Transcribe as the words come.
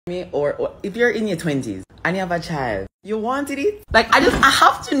Me or if you're in your 20s and you have a child, you wanted it? Like, I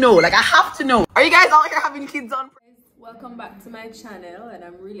have to know. Like, I have to know. Are you guys out here having kids on? Welcome back to my channel, and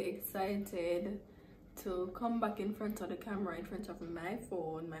I'm really excited to come back in front of the camera, in front of my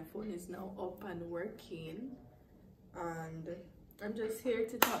phone. My phone is now up and working, and I'm just here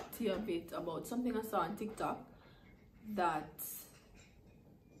to talk to you a bit about something I saw on TikTok that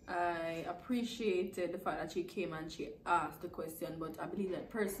I appreciated the fact that she came and she asked the question, but I believe that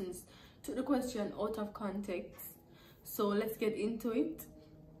persons took the question out of context. So let's get into it.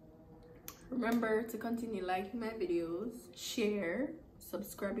 Remember to continue liking my videos, share,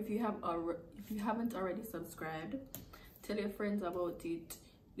 subscribe if you haven't already subscribed. Tell your friends about it,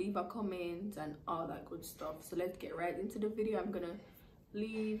 leave a comment and all that good stuff. So let's get right into the video. I'm gonna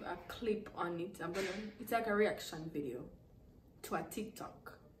leave a clip on it. It's like a reaction video to a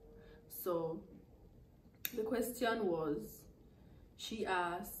TikTok. So the question was, she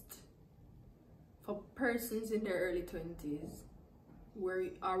asked, for persons in their early 20s,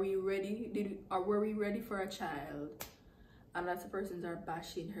 were we ready for a child? And lots of persons are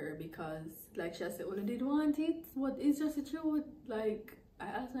bashing her because, like she said, when they did want it, what is just the truth? Like I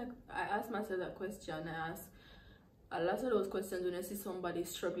asked myself that question. I asked a lot of those questions when I see somebody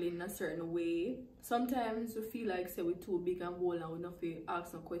struggling in a certain way. Sometimes we feel like say we're too big and bold and we don't feel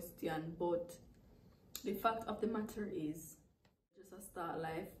ask no question, but the fact of the matter is just a start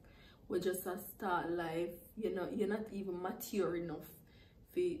life. We're just a start life. You know, you're not even mature enough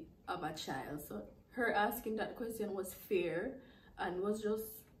to have a child. So her asking that question was fair and was just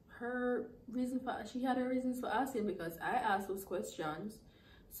her reason for, she had her reasons for asking, because I asked those questions.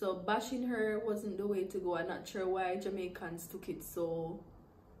 So bashing her wasn't the way to go. I'm not sure why Jamaicans took it so,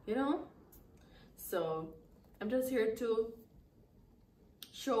 you know. So I'm just here to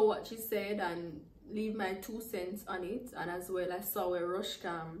show what she said and leave my 2 cents on it. And as well, I saw where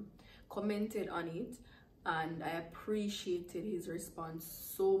Rhashida commented on it, and I appreciated his response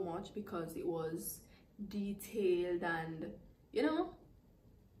so much because it was detailed and, you know,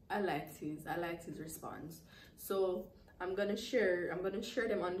 I liked his response. So I'm gonna share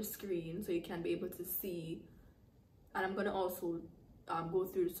them on the screen so you can be able to see, and I'm gonna also go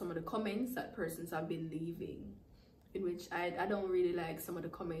through some of the comments that persons have been leaving, in which I don't really like some of the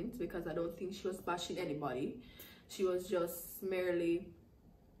comments because I don't think she was bashing anybody. She was just merely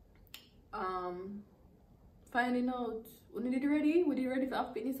finding out, we did ready for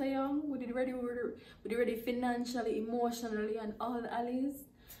our fitness so young, we did ready financially, emotionally, and all the alleys.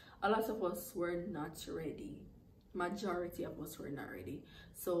 A lot of us were not ready. Majority of us were not ready.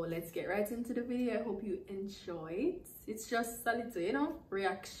 So let's get right into the video. I hope you enjoy it. It's just a little, you know,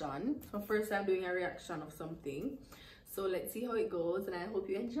 reaction. It's my first time doing a reaction of something. So let's see how it goes, and I hope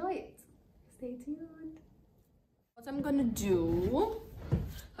you enjoy it. Stay tuned. What I'm gonna do,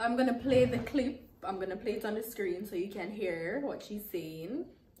 I'm gonna play the clip. I'm gonna play it on the screen so you can hear what she's saying.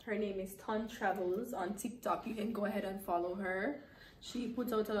 Her name is Ton Travels on TikTok. You can go ahead and follow her. She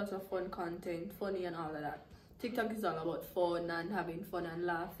puts out a lot of fun content, funny and all of that. TikTok is all about fun and having fun and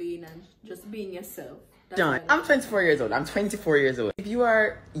laughing and just being yourself. John, I'm 24 years old. I'm 24 years old. If you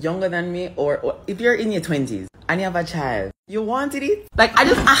are younger than me or if you're in your 20s and you have a child, you wanted it? Like, I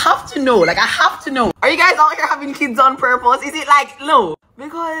have to know. Like, I have to know. Are you guys out here having kids on purpose? Is it like, no?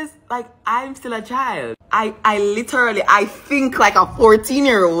 Because, like, I'm still a child. I literally, I think like a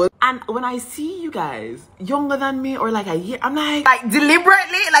 14-year-old. And when I see you guys younger than me or like a year, I'm like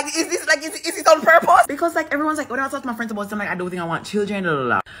deliberately, like, is this on purpose? Because like everyone's like, when I talk to my friends about something, like, I don't think I want children, blah, blah,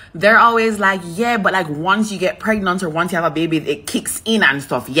 blah. They're always like, yeah, but like once you get pregnant or once you have a baby, it kicks in and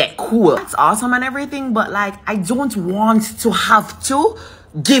stuff. Yeah, cool. That's awesome and everything, but like, I don't want to have to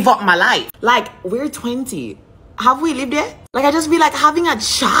give up my life. Like, we're 20. Have we lived yet? Like, I just feel like having a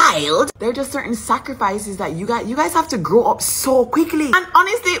child, there are just certain sacrifices that you guys have to grow up so quickly. And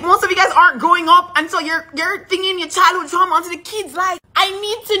honestly, most of you guys aren't growing up, and so you're thinking your childhood trauma onto the kids. Like, I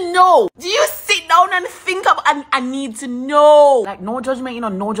need to know. Do you sit down and think of, I need to know. Like, no judgment, you know,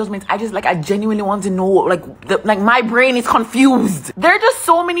 no judgment. I genuinely want to know. Like my brain is confused. There are just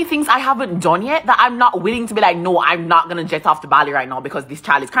so many things I haven't done yet that I'm not willing to be like, no, I'm not gonna jet off to Bali right now because this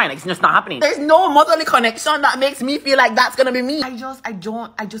child is crying. Like, it's just not happening. There's no motherly connection that makes me feel like that's gonna be me. I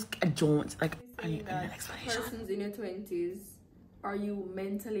don't like. I need an explanation. Persons in your 20s, are you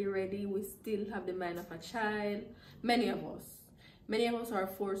mentally ready? We still have the mind of a child. Many of us are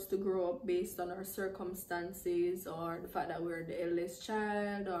forced to grow up based on our circumstances or the fact that we're the eldest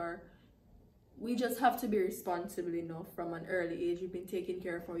child, or we just have to be responsible enough from an early age. We've been taking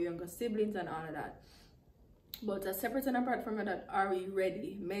care of our younger siblings and all of that. But separate and apart from that, are we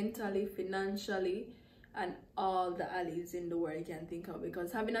ready mentally, financially, and all the alleys in the world you can think of,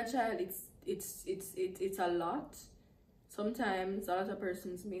 because having a child, it's a lot. Sometimes a lot of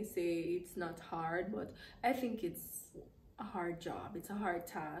persons may say it's not hard, but I think it's a hard job, it's a hard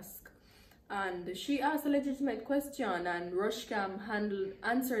task. And she asked a legitimate question, and Rushcam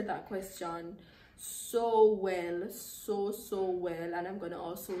answered that question so well, so well. And I'm gonna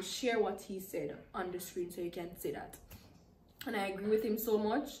also share what he said on the screen so you can see that. And I agree with him so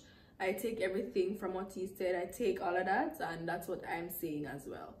much. I take everything from what he said, I take all of that, and that's what I'm saying as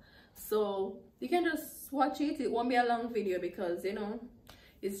well. So you can just watch it. It won't be a long video because, you know,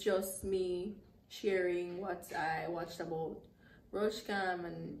 it's just me sharing what I watched about Rushcam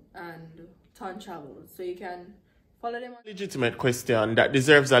and Ton Travel. So you can follow them. Legitimate question that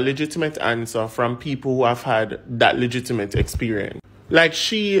deserves a legitimate answer from people who have had that legitimate experience. Like,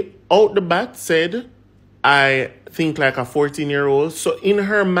 she out the bat said, I think like a 14-year-old. So in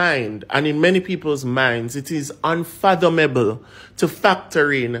her mind, and in many people's minds, it is unfathomable to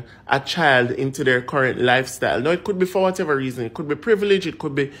factor in a child into their current lifestyle. Now, it could be for whatever reason. It could be privilege. It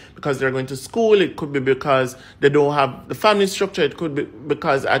could be because they're going to school. It could be because they don't have the family structure. It could be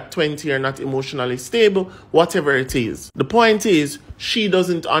because at 20 you're not emotionally stable. Whatever it is. The point is, she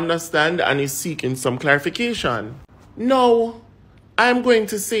doesn't understand and is seeking some clarification. No. I'm going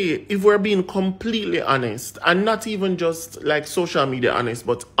to say, if we're being completely honest, and not even just like social media honest,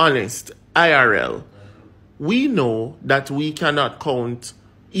 but honest, IRL, we know that we cannot count,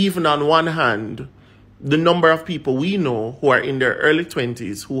 even on one hand, the number of people we know who are in their early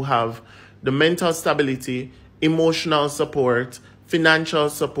 20s who have the mental stability, emotional support, financial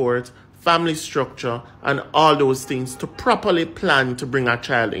support, family structure, and all those things to properly plan to bring a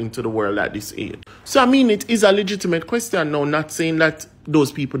child into the world at this age. So, I mean, it is a legitimate question now, not saying that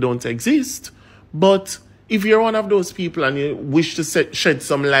those people don't exist, but if you're one of those people and you wish to shed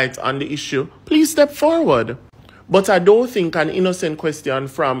some light on the issue, please step forward. But I don't think an innocent question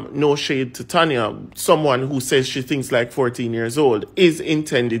from No Shade to Tanya, someone who says she thinks like 14 years old, is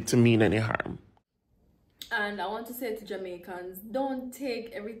intended to mean any harm. And I want to say to Jamaicans, don't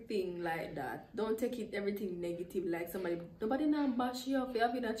take everything like that. Don't take everything negative, like nobody now bash you up for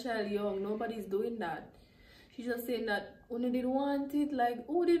having a child young. Nobody's doing that. She's just saying that when did want it, like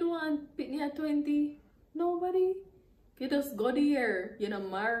who did want Pitney at 20? Nobody. You just got here, you're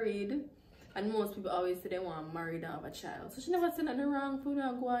not married. And most people always say they want married and have a child. So she never said nothing wrong for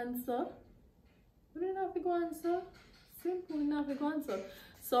not go answer. We didn't have to go answer. Simple, we didn't have to go answer.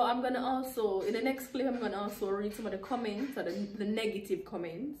 So I'm gonna also, in the next clip, I'm gonna also read some of the comments, or the negative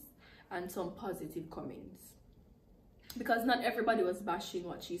comments, and some positive comments. Because not everybody was bashing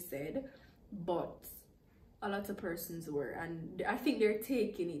what she said, but a lot of persons were, and I think they're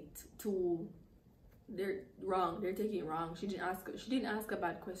taking it to, they're taking it wrong. She didn't ask a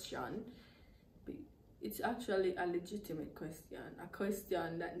bad question. It's actually a legitimate question, a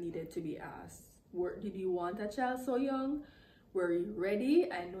question that needed to be asked. Did you want a child so young? Were you ready?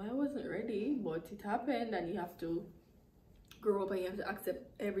 I know I wasn't ready, but it happened, and you have to grow up and you have to accept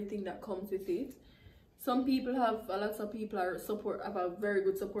everything that comes with it. Some people have, a lot of people have a very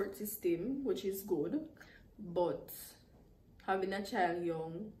good support system, which is good, but having a child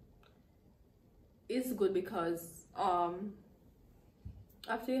young is good because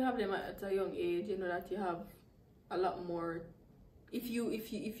after you have them at a young age, you know that you have a lot more. If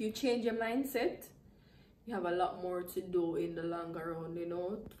you change your mindset, you have a lot more to do in the longer run, you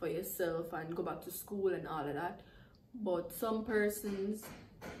know, for yourself, and go back to school and all of that. But some persons,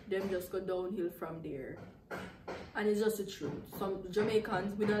 them just go downhill from there, and it's just the truth. Some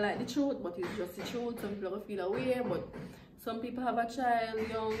Jamaicans, we don't like the truth, but it's just the truth. Some people feel away, but some people have a child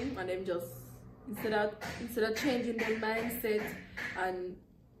young, and them just instead of changing their mindset and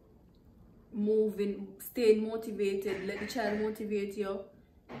staying motivated, let the child motivate you,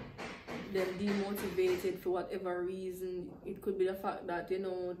 them demotivated for whatever reason. It could be the fact that, you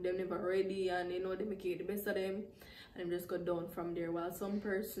know, they're never ready, and you know they make it the best of them, and them just go down from there. While some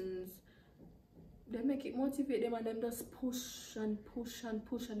persons, they make it motivate them, and them just push and push and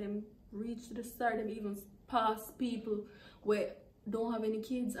push, and them reach to the start. Them even pass people where don't have any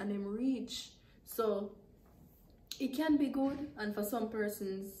kids, and them reach. So it can be good, and for some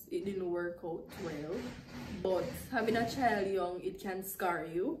persons it didn't work out well. But having a child young, it can scar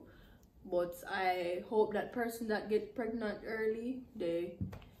you. But I hope that person that get pregnant early, they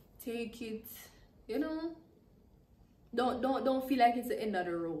take it, you know. Don't feel like it's the end of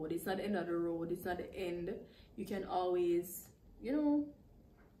the road. It's not the end of the road. It's not the end. You can always, you know,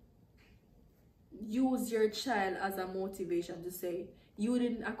 use your child as a motivation to say you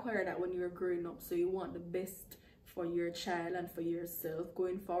didn't acquire that when you were growing up, so you want the best for your child and for yourself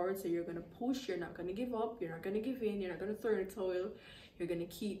going forward. So you're gonna push, you're not gonna give up, you're not gonna give in, you're not gonna throw in the towel. You're gonna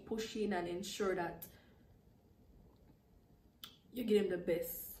keep pushing and ensure that you give them the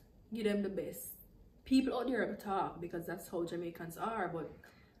best. Give them the best. People out there talk because that's how Jamaicans are, but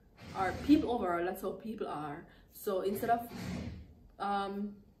our people overall, that's how people are. So instead of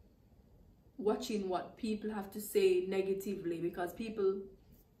watching what people have to say negatively, because people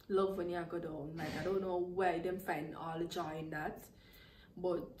love when you go down. Like, I don't know where them find all the joy in that,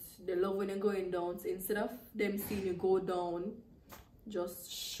 but they love when you're going down. So instead of them seeing you go down,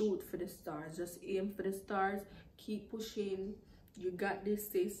 just shoot for the stars, just aim for the stars, keep pushing. You got this,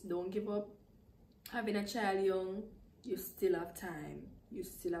 sis. Don't give up. Having a child young, you still have time. You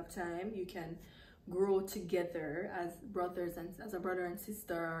still have time. You can grow together as brothers and as a brother and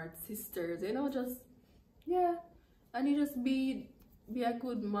sister or sisters, you know, just, yeah. And you just be a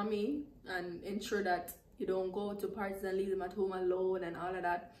good mommy and ensure that you don't go to parties and leave them at home alone and all of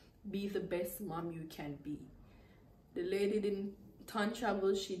that. Be the best mom you can be. The lady didn't ton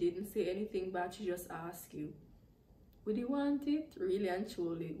travel, she didn't say anything bad, she just asked you, would you want it? Really and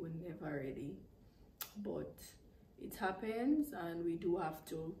truly, we're never ready. But it happens and we do have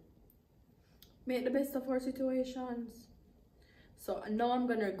to make the best of our situations. So now I'm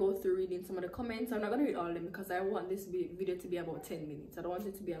gonna go through reading some of the comments. I'm not gonna read all of them because I want this video to be about 10 minutes. I don't want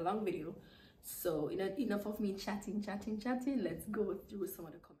it to be a long video. So enough of me chatting. Let's go through some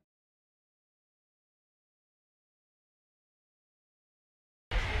of the comments.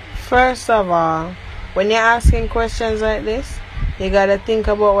 First of all, when you're asking questions like this, you gotta think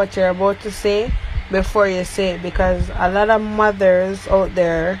about what you're about to say before you say it, because a lot of mothers out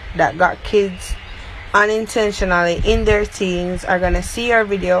there that got kids unintentionally in their teens are gonna see your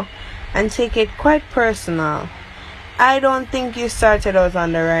video and take it quite personal. I don't think you started out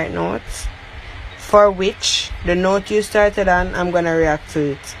on the right notes, for which the note you started on, I'm gonna react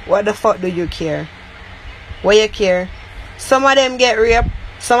to it. What the fuck do you care? What you care? Some of them get raped,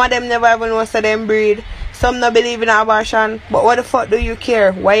 some of them never even know so them breed, some not believe in abortion, but what the fuck do you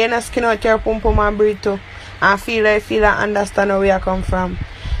care? Why you not skin out your pum pum and breed too? And feel and understand where you come from?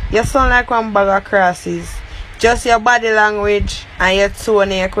 You sound like one bag of crosses. Just your body language and your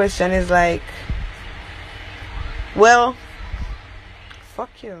tone in your question is like, well, fuck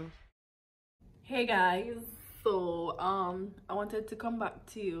you. Hey guys, so I wanted to come back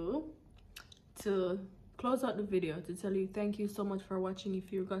to you to close out the video to tell you thank you so much for watching.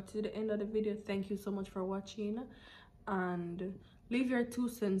 If you got to the end of the video, thank you so much for watching, and leave your 2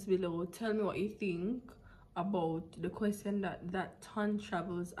 cents below. Tell me what you think about the question that Ton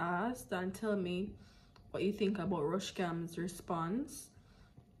Travels asked, and tell me what you think about Rushcam's response.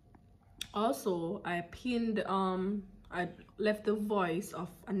 Also, I pinned I left the voice of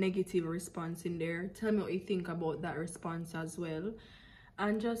a negative response in there. Tell me what you think about that response as well,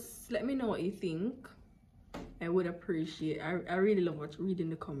 and just let me know what you think. I would appreciate. I really love reading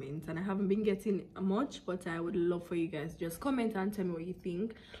the comments, and I haven't been getting much, but I would love for you guys just comment and tell me what you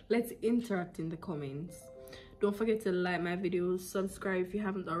think. Let's interact in the comments. Don't forget to like my videos, subscribe if you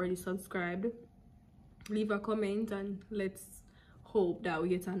haven't already subscribed, leave a comment, and let's hope that we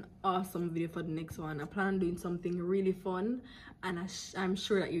get an awesome video for the next one. I plan on doing something really fun, and I'm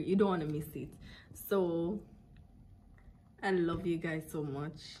sure that you don't want to miss it. So I love you guys so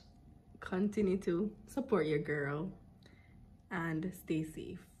much. Continue to support your girl and stay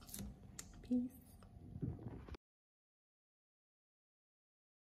safe. Peace.